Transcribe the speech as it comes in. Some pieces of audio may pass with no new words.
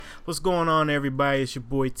What's going on, everybody? It's your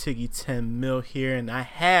boy Tiggy 10 Mil here, and I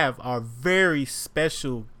have our very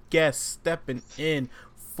special guest stepping in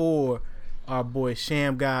for our boy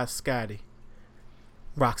Sham God Scotty,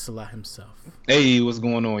 Roxalot himself. Hey, what's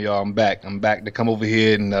going on, y'all? I'm back to come over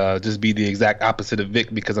here and just be the exact opposite of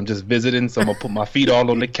Vic because I'm just visiting, so I'm gonna put my feet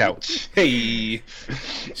all on the couch. Hey,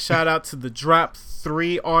 shout out to the drop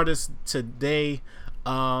 3 artists today.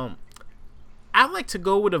 I like to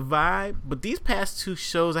go with a vibe, but these past 2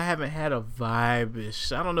 shows I haven't had a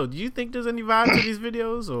vibe-ish. I don't know. Do you think there's any vibe to these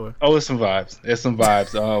videos, or? Oh, it's some vibes.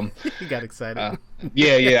 You got excited.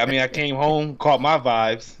 Yeah. I mean, I came home, caught my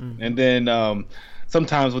vibes, and then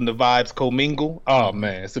sometimes when the vibes commingle, oh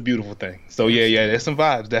man, it's a beautiful thing. So yeah, there's some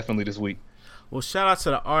vibes definitely this week. Well, shout out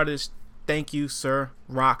to the artist. Thank you, sir.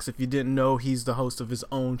 Rox, if you didn't know, he's the host of his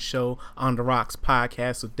own show on the Rox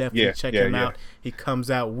podcast, so definitely check him out. He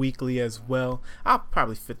comes out weekly as well. I'll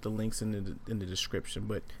probably fit the links in the description,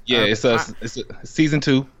 but it's season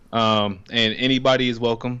 2, and anybody is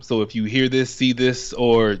welcome. So if you hear this, see this,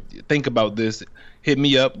 or think about this, hit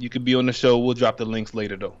me up. You could be on the show. We'll drop the links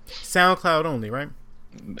later though. SoundCloud only, right?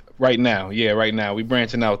 Right now. We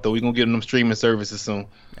branching out though. We're gonna get them streaming services soon.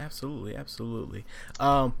 Absolutely.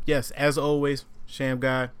 Yes, as always, Sham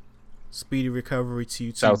God, speedy recovery to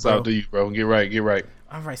you too. Shouts out to you, bro. Get right.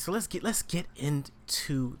 All right, so let's get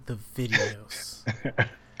into the videos.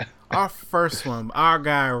 Our first one, our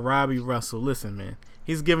guy Robbie Russell. Listen, man.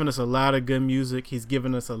 He's given us a lot of good music. He's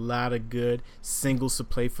given us a lot of good singles to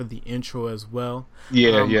play for the intro as well.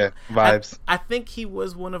 Yeah, vibes. I think he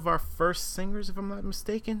was one of our first singers, if I'm not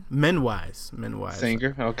mistaken. Men-wise.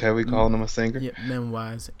 Singer? Okay, we calling him a singer? Yeah,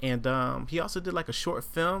 Men-wise. And he also did like a short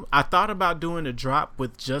film. I thought about doing a drop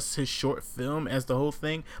with just his short film as the whole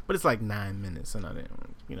thing, but it's like 9 minutes, and I didn't,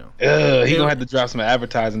 he gonna have to drop some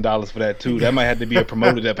advertising dollars for that too. That might have to be a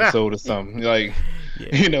promoted episode or something. Like,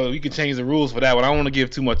 you can change the rules for that one. I don't want to give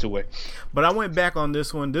too much away. But I went back on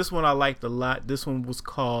this one. This one I liked a lot. This one was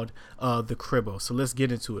called The Cribbo. So let's get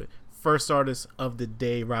into it. First artist of the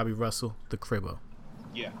day, Robbie Russell, The Cribbo.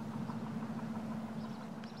 Yeah.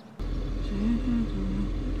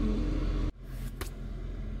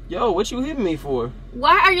 Yo, what you hitting me for?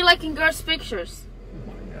 Why are you liking girls' pictures?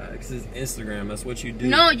 Because it's Instagram. That's what you do.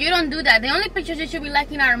 No, you don't do that. The only pictures you should be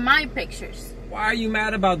liking are my pictures. Why are you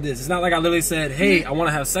mad about this? It's not like I literally said, hey, I want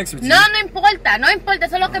to have sex with you. No importa.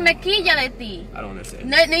 Eso es lo que me quilla de ti. I don't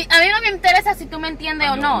understand. A mí no me interesa si tú me entiendes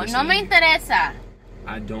o no. No me interesa.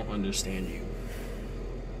 I don't understand you.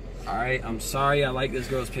 Alright, I'm sorry I like this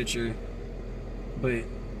girl's picture, but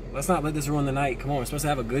let's not let this ruin the night. Come on, we're supposed to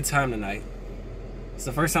have a good time tonight. It's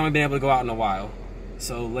the first time we've been able to go out in a while.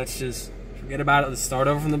 So let's just forget about it. Let's start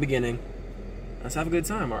over from the beginning. Let's have a good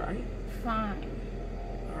time, alright? Fine.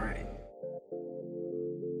 Alright.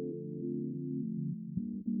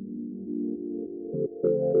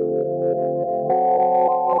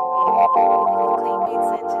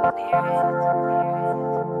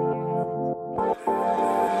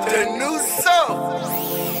 The new song.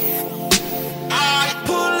 I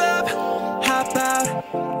pull up, hop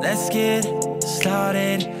out, let's get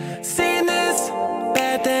started. Seen this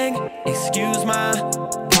bad thing, excuse my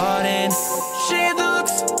pardon. She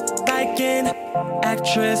looks like an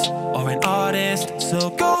actress or an artist, so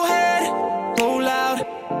go ahead, roll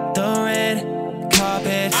out the red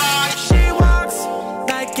carpet. She walks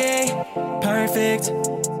like a perfect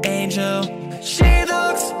angel. She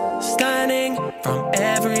looks stunning from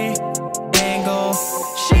every angle.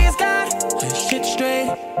 She's got her shit straight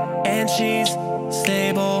and she's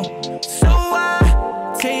stable. So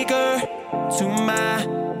I take her to my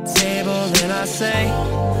table and I say,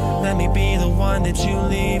 let me be the one that you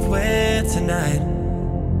leave with tonight.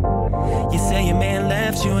 You say your man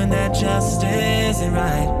left you and that just isn't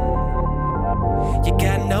right. You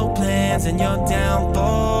got no plans and you're down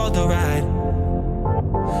for the ride.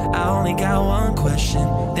 I only got one question,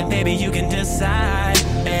 then maybe you can decide.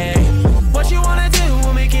 Hey, what you wanna do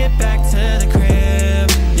when we get back to the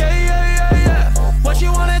crib? Yeah. What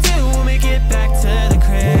you wanna do when we get back to the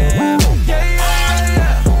crib?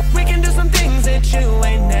 Yeah. We can do some things that you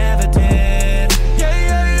ain't never did.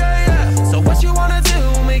 Yeah. So what you wanna do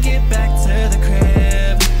when we get back to the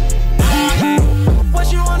crib? Hey,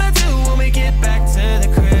 what you wanna do when we get back to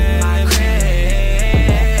the crib? My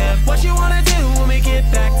crib. What you wanna do when we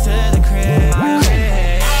get back to the crib? My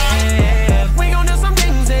crib. We gon' do some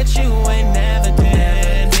things that you ain't never did.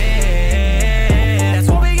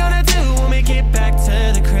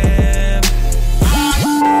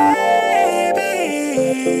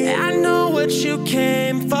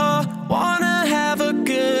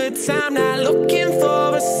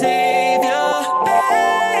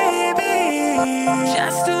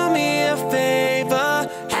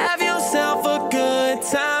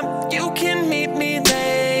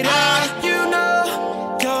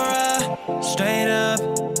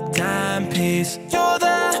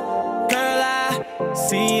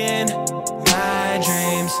 in my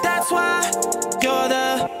dreams. That's why you're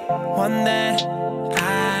the one that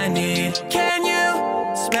I need. Can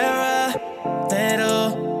you spare a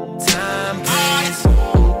little time, please?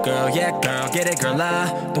 Ooh, girl, yeah, girl, get it, girl,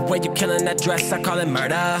 the way you killing that dress, I call it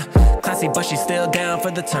murder. Classy, but she's still down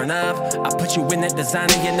for the turn up. I put you in that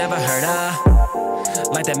designer you never heard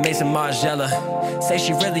of, like that Mason Margiela. Say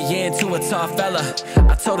she really into a tall fella.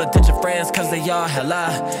 I told her ditch your friends cause they all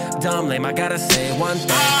hella dumb lame. I gotta say one thing,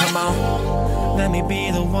 come on. Let me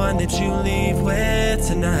be the one that you leave with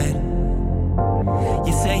tonight.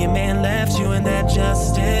 You say your man left you and that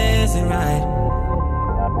just isn't right.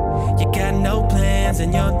 You got no plans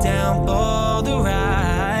and you're down for the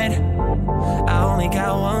ride. I only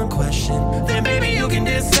got one question, then baby you can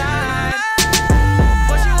decide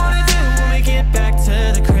what you wanna do when we get back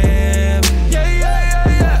to the crib. Yeah, yeah,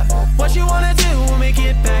 yeah, yeah. What you wanna do when we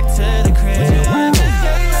get back to the crib. Yeah,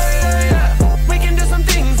 yeah, yeah. We can do some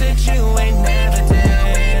things that you ain't never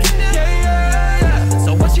did. Yeah, yeah, yeah.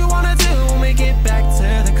 So what you wanna do when we get back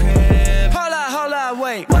to the crib? Hold up,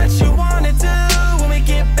 wait. What you wanna do when we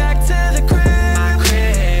get back to the crib? My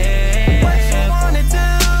crib. What you wanna do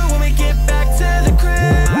when we get back to the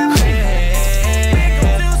crib? My crib. We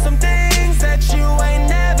gon' do some things that you ain't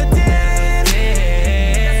never did.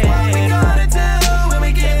 That's what we gonna do when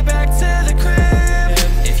we get back to the crib.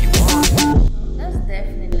 If you want. That's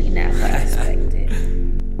definitely not what I expected.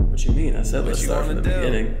 What you mean? I said let's start from the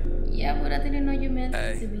beginning. Yeah, but I didn't know you meant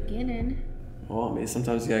the beginning. Well, I mean,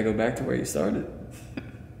 sometimes you gotta go back to where you started.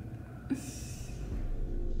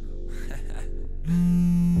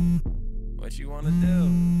 What you wanna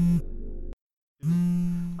do?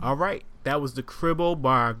 All right, that was the Cribbo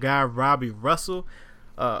by our guy Robbie Russell.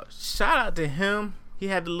 Shout out to him. He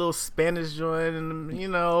had the little Spanish joint and, you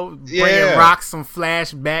know, bringing rocks some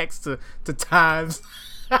flashbacks to times.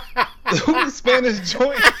 Spanish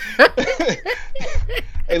joint.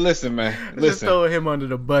 Hey, listen, man. Listen. Just throw him under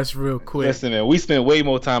the bus real quick. Listen, man. We spent way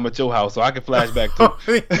more time at your house, so I can flash back to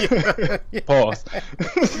Pause.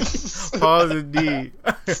 Pause indeed.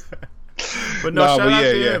 But no, shout out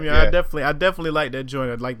to him. Yeah. I definitely like that joint.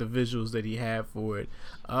 I like the visuals that he had for it.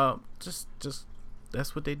 Just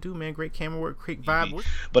that's what they do, man. Great camera work, great vibe.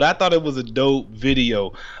 But I thought it was a dope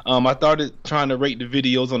video. I started trying to rate the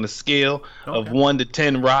videos on the scale of 1 to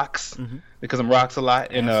 10 rocks because I'm rocks a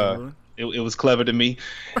lot, and it was clever to me.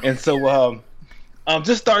 And so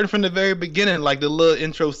just starting from the very beginning, like the little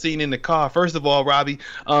intro scene in the car. First of all, Robbie,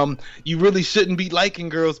 you really shouldn't be liking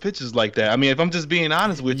girls' pictures like that. I mean, if I'm just being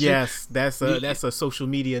honest with you. Yes, that's a social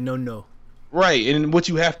media no. Right, and what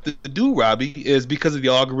you have to do, Robbie, is because of the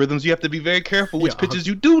algorithms, you have to be very careful which pictures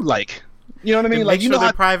you do like. You know what I mean? And like, make you sure know,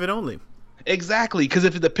 they're private only. Exactly, because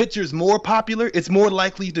if the picture is more popular, it's more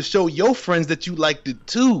likely to show your friends that you liked it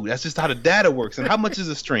too. That's just how the data works. And how much is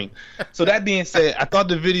a string? So that being said, I thought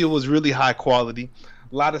the video was really high quality.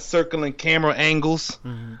 A lot of circling camera angles.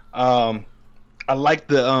 I liked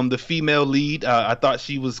the female lead. I thought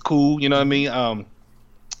she was cool. You know what I mean?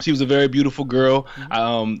 She was a very beautiful girl.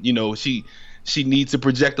 You know, she needs to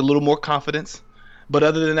project a little more confidence. But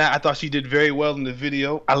other than that, I thought she did very well in the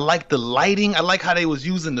video. I like the lighting. I like how they was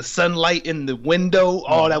using the sunlight in the window.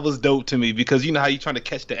 Oh, that was dope to me because you know how you're trying to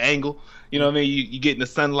catch the angle. You know what I mean? You get in the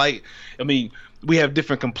sunlight. I mean, we have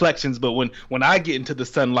different complexions, but when I get into the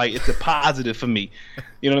sunlight, it's a positive for me.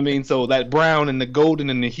 You know what I mean? So that brown and the golden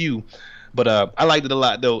and the hue. But I liked it a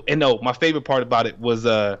lot, though. And no, my favorite part about it was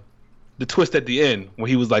the twist at the end where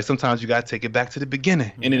he was like, sometimes you got to take it back to the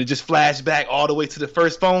beginning. And then it just flashed back all the way to the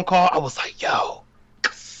first phone call. I was like, yo.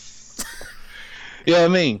 You know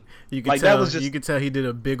what I mean? You could tell. You could tell he did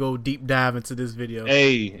a big old deep dive into this video.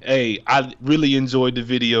 Hey, I really enjoyed the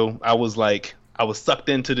video. I was sucked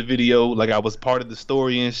into the video, like I was part of the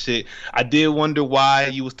story and shit. I did wonder why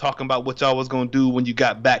you was talking about what y'all was gonna do when you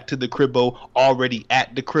got back to the Cribbo, already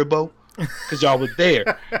at the Cribbo, because y'all was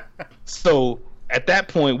there. So at that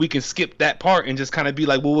point, we can skip that part and just kind of be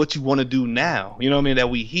like, well, what you want to do now? You know what I mean?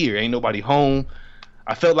 That we here, ain't nobody home.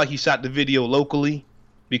 I felt like he shot the video locally.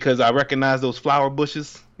 Because I recognize those flower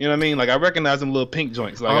bushes, you know what I mean? Like I recognize them little pink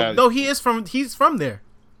joints. Like no, he's from there.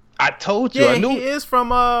 I told you, yeah, I knew he is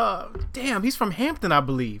from. He's from Hampton, I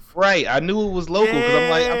believe. Right, I knew it was local because I'm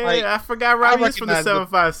like, I forgot Robbie's from the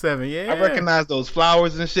 757. Yeah, I recognize those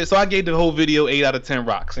flowers and shit. So I gave the whole video 8 out of 10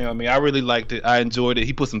 rocks. You know what I mean? I really liked it. I enjoyed it.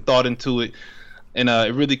 He put some thought into it. And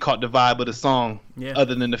it really caught the vibe of the song,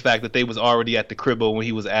 other than the fact that they was already at the Cribbo when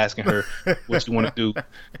he was asking her what you want to do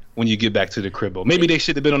when you get back to the Cribbo. Maybe they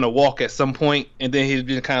should have been on a walk at some point, and then he'd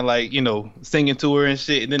been kind of like, you know, singing to her and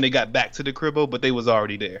shit, and then they got back to the Cribbo, but they was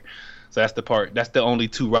already there. So that's the part. That's the only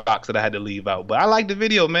two rocks that I had to leave out. But I like the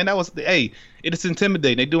video, man. That was it's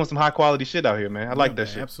intimidating. They doing some high quality shit out here, man. I like that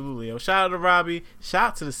shit. Absolutely. Yo, shout out to Robbie. Shout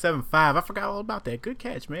out to the 7-5. I forgot all about that. Good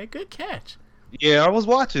catch, man. Good catch. Yeah, I was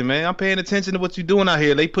watching, man. I'm paying attention to what you're doing out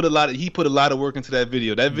here. He put a lot of work into that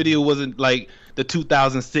video. That video wasn't like the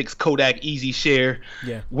 2006 Kodak Easy Share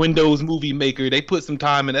Windows Movie Maker. They put some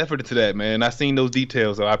time and effort into that, man. I seen those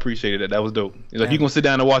details, so I appreciated that. That was dope. Like, if you're gonna sit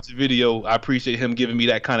down and watch a video, I appreciate him giving me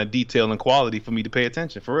that kind of detail and quality for me to pay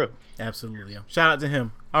attention, for real. Absolutely. Yo. Shout out to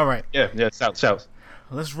him. All right. Yeah, shouts.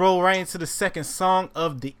 Let's roll right into the second song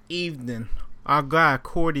of the evening. Our guy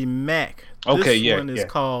Cordy Mack. This one is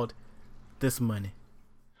called This Money.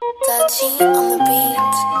 Touchy on the beat.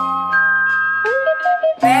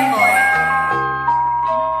 Bad boy.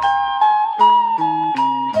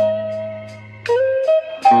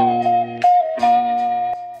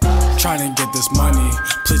 Trying to get this money,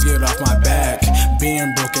 please get off my back.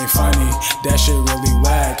 Being broke ain't funny, that shit really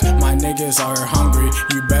whack. My niggas are hungry,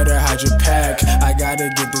 you better hide your pack. I gotta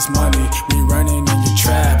get this money, we running in your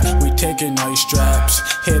trap. We taking all your straps,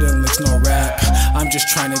 hitting licks, no rap. I'm just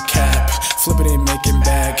trying to cap, flip it and make it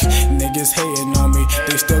back. Niggas hating on me,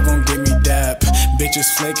 they still gon' give me dap. Bitches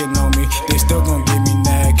flaking on me, they still gon' give me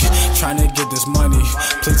neck. Trying to get this money,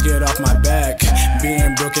 please get off my back.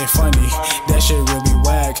 Being broke ain't funny, that shit really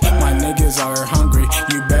whack. My niggas are hungry,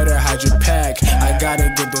 you better hide your pack. I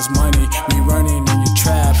gotta get this money, we running in your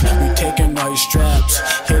trap. We taking all your straps,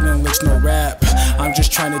 hitting licks, no rap. I'm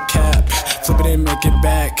just trying to cap, flip it and make it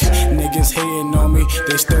back. Niggas hating on me,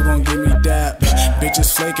 they still gon' give me dap.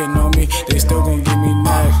 Bitches flaking on me, they still gon' give me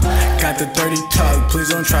neck. Got the 30 tug, please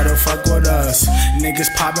don't try to fuck with us.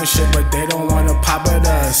 Niggas poppin' shit, but they don't wanna pop at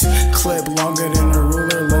us. Clip longer than a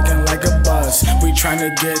ruler, looking like a bus. We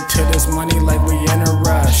tryna get to this money like we in a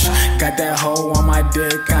rush. Got that hoe on my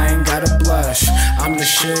dick, I ain't gotta blush. I'm the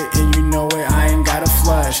shit and you know it, I ain't gotta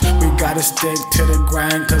flush. We gotta stick to the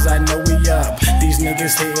grind cause I know we up. These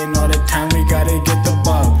niggas hating all the time, we gotta get the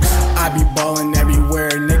bucks. I be ballin'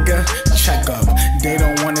 everywhere, nigga, check up. They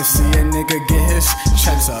don't wanna see a nigga get his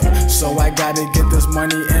checks up. So I gotta get this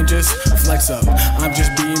money and just flex up. I'm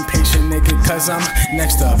just being patient, nigga, cause I'm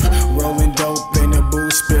next up. Rolling dope in the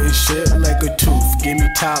booth, spitting shit like a tooth. Give me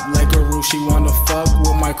top like a roof, she wanna fuck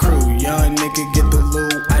with my crew. Young nigga get the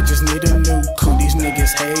loot, I just need a new coup. These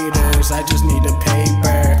niggas haters, I just need a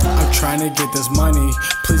paper. I'm trying to get this money,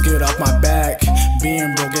 please get off my back.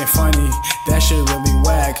 Being broke ain't funny, that shit really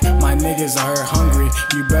whack. My niggas are hungry,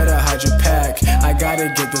 you better hide your pack. I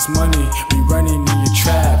gotta get this money, we running in your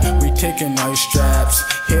trap. We taking all your straps,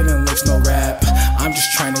 hitting licks, no rap. I'm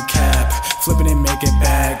just trying to cap, flip it and make it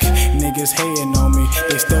back. Niggas hating on me,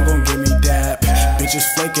 they still gon' give me dap. Bitches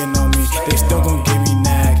flaking on me, they still gon' give me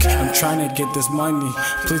knack. I'm trying to get this money,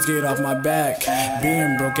 please get off my back.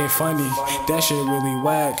 Being broke ain't funny, that shit really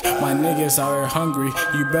whack. My niggas are hungry,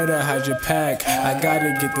 you better hide your pack. I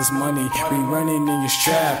gotta get this money, we running in your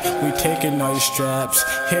strap. We taking all your straps,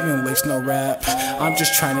 hitting licks, no rap. I'm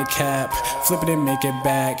just trying to cap, flip it and make it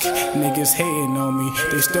back. Niggas hating on me,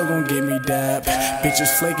 they still gon' give me dap.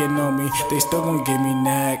 Bitches flaking on me, they still gon' give me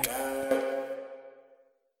knack.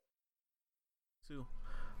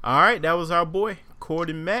 All right, that was our boy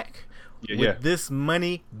Cordy Mack with This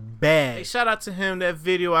Money Bag. Hey, shout out to him. That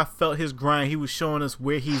video, I felt his grind. He was showing us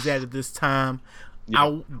where he's at this time.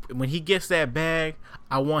 When he gets that bag,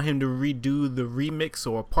 I want him to redo the remix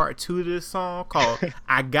or part 2 to this song called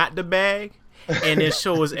I Got the Bag, and then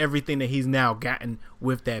show us everything that he's now gotten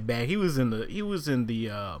with that bag. He was in the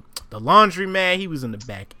laundromat, he was in the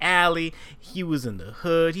back alley, he was in the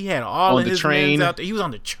hood, he had all of his mans out there. He was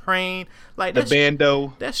on the train, like the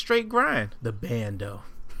bando. That's straight grind. The bando.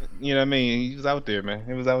 You know what I mean? He was out there, man.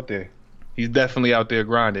 He was out there. He's definitely out there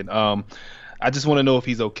grinding. I just want to know if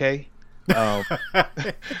he's okay. I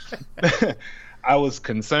was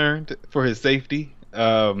concerned for his safety.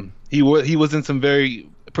 He was in some very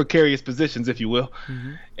precarious positions, if you will,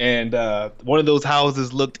 and one of those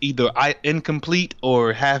houses looked either incomplete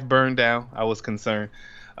or half burned down. I was concerned.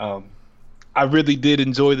 I really did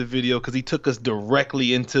enjoy the video because he took us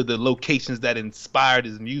directly into the locations that inspired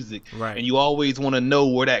his music. Right. And you always want to know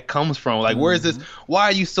where that comes from. Like, where is this? Why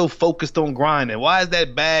are you so focused on grinding? Why is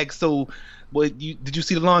that bag so? Well, did you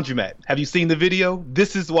see the laundromat? Have you seen the video?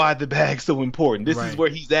 This is why the bag's so important. This is where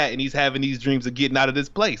he's at, and he's having these dreams of getting out of this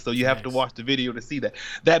place. So you have to watch the video to see that.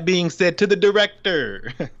 That being said, to the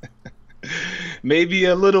director, maybe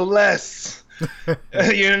a little less.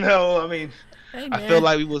 You know, I mean, hey, I feel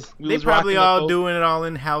like we was probably all doing it all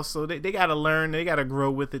in house, so they got to learn. They got to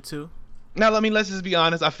grow with it too. Now, let's just be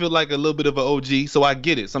honest. I feel like a little bit of an OG, so I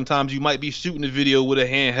get it. Sometimes you might be shooting a video with a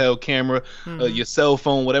handheld camera, your cell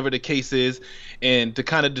phone, whatever the case is, and to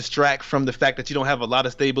kind of distract from the fact that you don't have a lot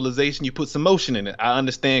of stabilization, you put some motion in it. I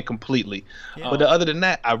understand completely. But other than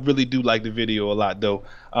that, I really do like the video a lot, though.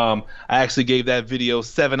 I actually gave that video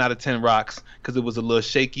 7 out of 10 rocks because it was a little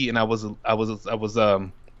shaky, and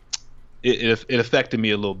it affected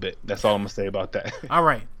me a little bit. That's all I'm gonna say about that. All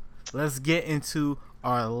right, let's get into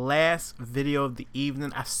our last video of the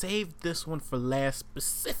evening. I saved this one for last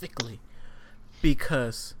specifically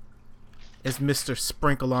because it's Mr.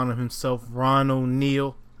 Sprinkle on Him himself, Ron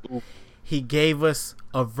O'Neal. He gave us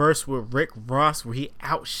a verse with Rick Ross where he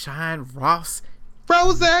outshined Ross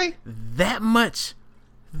that much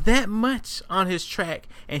on his track,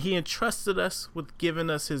 and he entrusted us with giving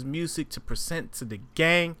us his music to present to the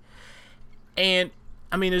gang. And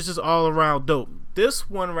I mean, it's just all around dope. This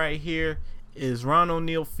one right here is Ron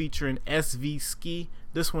O'Neal featuring SV Ski.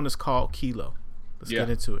 This one is called Kilo. Let's get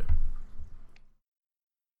into it.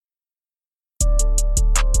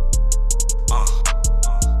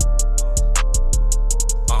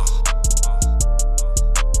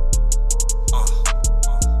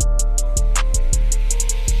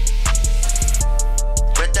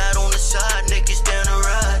 Red dot on the side, niggas down the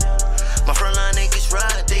ride. My frontline niggas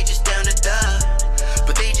ride, they just down to die.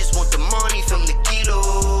 But they just want the money from the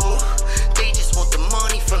kilo.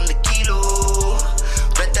 From the kilo,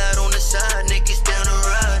 red dot on the side, niggas down the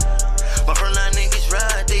ride. My frontline niggas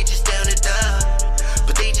ride, they just down to die.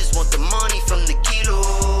 But they just want the money from the kilo.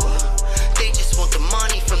 They just want the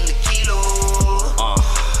money from the kilo.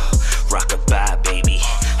 Rockabye, baby.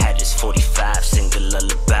 Had this 45 single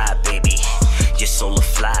lullaby, baby. Your soul will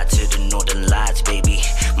fly to the northern lights, baby.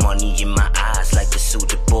 Money in my eyes like the suit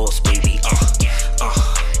the boss, baby.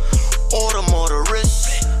 Order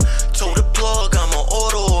wrist. Told the plug I'ma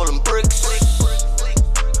order all them bricks.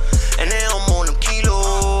 And now I'm on them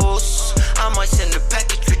kilos. I might send a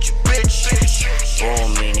package with your bitch. 4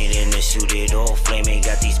 minute in the suit it all flaming.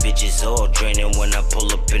 Got these bitches all draining when I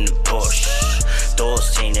pull up in the Porsche.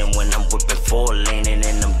 Doors chaining when I'm whipping 4-laning.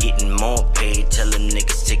 And I'm getting more paid. Tell them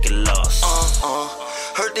niggas take a loss.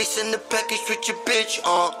 Heard they send a package with your bitch,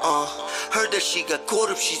 Heard that she got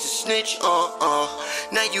caught up, she's a snitch,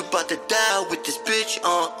 Now you bout to die with this bitch,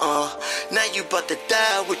 Now you bout to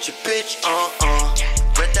die with your bitch,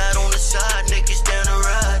 Red dot on the side, niggas down the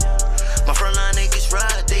ride. My frontline niggas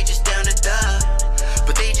ride, they just down to die.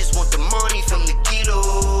 But they just want the money from the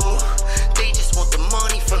kilo. They just want the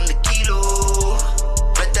money from the kilo.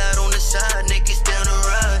 Red dot on the side, niggas down the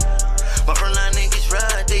ride. My frontline niggas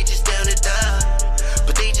ride, they just down to die.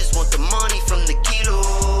 But they just want the money from the kilo.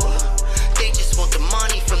 They just want the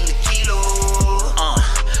money from the kilo.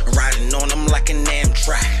 Riding on them like an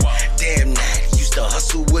Amtrak. Damn that, used to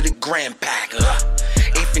hustle with a grand pack.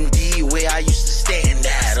 F and D where I used to stand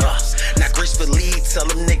at. Now gracefully tell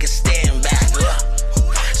them niggas stand back.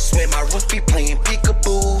 Swear my roof be playing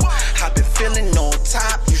peekaboo. I've been feeling on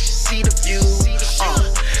top, you should see the view.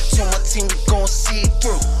 Tell my team we gon' see it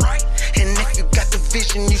through. And if you got the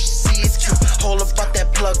vision, you should see it too. All about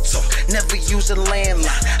that plug talk, never use a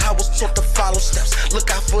landline. I was taught to follow steps,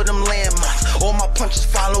 look out for them landmines. All my punches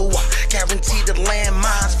follow up, guaranteed the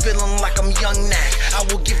landmines. Feeling like I'm young now, I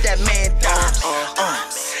will give that man dimes.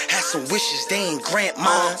 Had some wishes, they ain't grant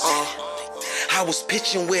mine. I was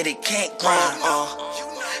pitching where they can't grind.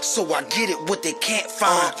 So I get it what they can't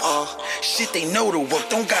find. Shit, they know the work,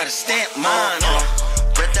 don't gotta stamp mine.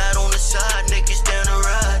 Red dot on the side, niggas down the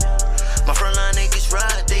ride. My frontline niggas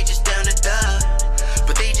ride, they just down to die.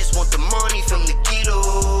 But they just want the money from the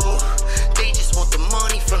kilo. They just want the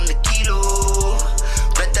money from the kilo.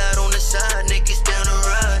 Red dot on the side, niggas down to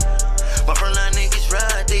ride. My frontline niggas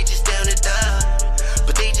ride, they just down to die.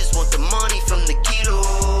 But they just want the money from the kilo.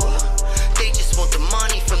 They just want the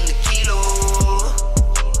money from the kilo.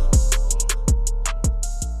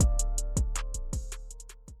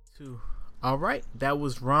 All right, that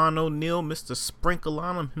was Ron O'Neal, Mr. Sprinkle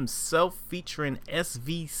on Him himself, featuring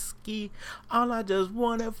SV Ski. All I just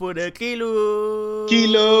wanted for the kilo.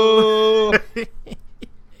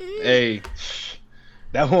 Hey,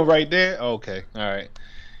 that one right there. Okay, all right,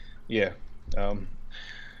 yeah.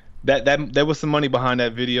 That there was some money behind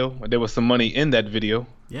that video. There was some money in that video.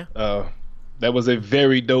 Yeah. That was a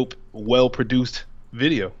very dope, well-produced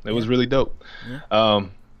video. It was really dope. Yeah.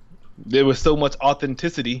 There was so much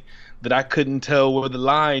authenticity that I couldn't tell where the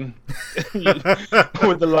line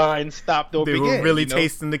stopped or began. They were really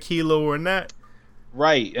tasting the kilo or not.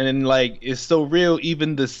 Right, and then, like, it's so real.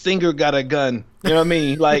 Even the singer got a gun. You know what I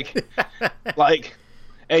mean? Like,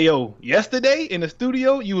 Hey yo, yesterday in the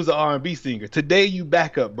studio you was an R&B singer. Today you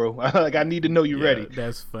back up, bro. Like I need to know you ready.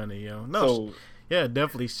 That's funny, yo. No, So yeah,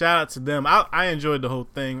 definitely. Shout out to them. I enjoyed the whole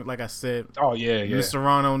thing. Like I said, oh yeah. Mr.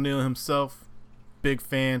 Ron O'Neal himself, big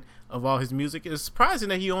fan of all his music. It's surprising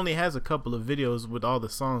that he only has a couple of videos with all the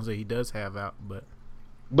songs that he does have out. But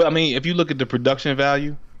I mean, if you look at the production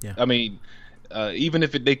value, yeah, I mean, even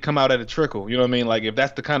if they come out at a trickle, you know what I mean? Like if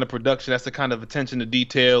that's the kind of production, that's the kind of attention to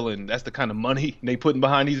detail, and that's the kind of money they putting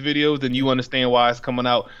behind these videos, then you understand why it's coming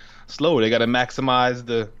out slower. They got to maximize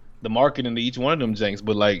the marketing to each one of them janks.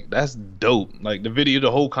 But like that's dope. Like the video, the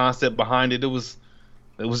whole concept behind it, it was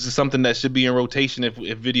just something that should be in rotation if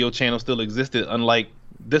video channels still existed, unlike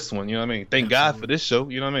this one. You know what I mean? Thank God for this show.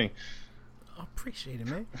 You know what I mean? I appreciate it,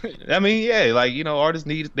 man. I mean, yeah, like, you know, artists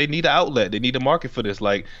need an outlet. They need a market for this.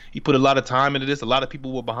 Like, he put a lot of time into this. A lot of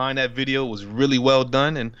people were behind that video. It was really well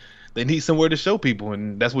done, and they need somewhere to show people,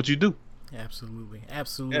 and that's what you do. Absolutely.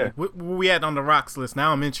 Yeah. Where we at on the rocks list?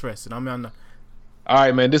 Now I'm interested. I'm on the. All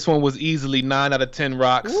right, man. This one was easily 9 out of 10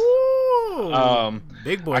 rocks. Ooh,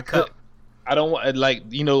 big boy cup. I don't want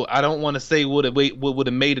I don't want to say what would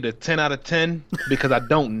have made it a 10 out of 10 because I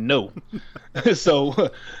don't know. So,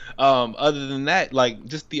 other than that, like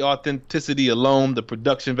just the authenticity alone, the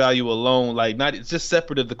production value alone, like it's just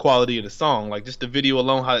separate of the quality of the song, like just the video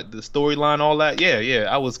alone, how the storyline, all that. Yeah,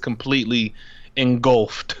 I was completely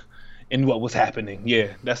engulfed in what was happening.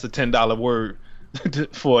 Yeah, that's a $10 word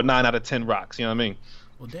for a 9 out of 10 rocks. You know what I mean?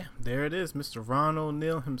 Well, damn, there it is, Mr. Ron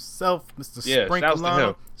O'Neal himself, Mr. Yeah,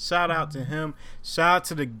 Sprinkleano. Shout out to him. Shout out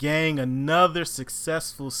to the gang. Another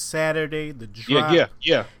successful Saturday. The drop.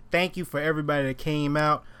 Yeah. Thank you for everybody that came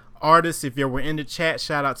out. Artists, if you were in the chat,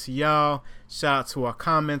 shout out to y'all. Shout out to our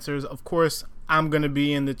commenters. Of course, I'm going to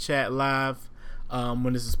be in the chat live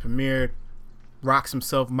when this is premiered. Rox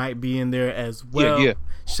himself might be in there as well. Yeah.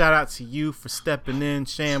 Shout out to you for stepping in,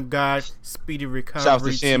 Sham God. Speedy recovery. Shout out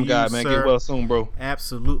to Sham God, man. Sir. Get well soon, bro.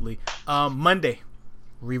 Absolutely. Monday,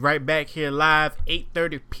 we right back here live,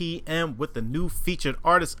 8:30 p.m. with the new featured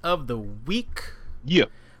artist of the week. Yeah.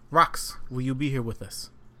 Rox, will you be here with us?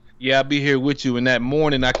 Yeah, I'll be here with you. And that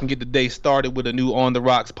morning, I can get the day started with a new On The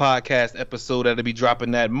Rocks podcast episode that'll be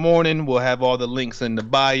dropping that morning. We'll have all the links in the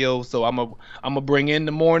bio. So I'm a bring in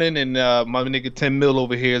the morning, and my nigga 10 Mil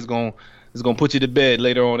over here is gonna put you to bed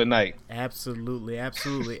later on tonight. Absolutely.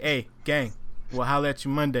 Hey, gang, we'll holler at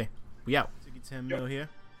you Monday. We out. 10 Mil here.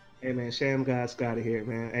 Hey, man, Sham God Scott here,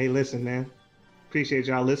 man. Hey, listen, man. Appreciate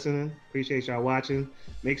y'all listening. Appreciate y'all watching.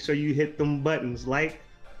 Make sure you hit them buttons. Like,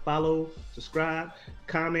 follow, subscribe,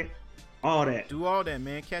 comment, all that. Do all that,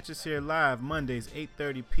 man. Catch us here live Mondays,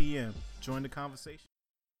 8:30 p.m. Join the conversation.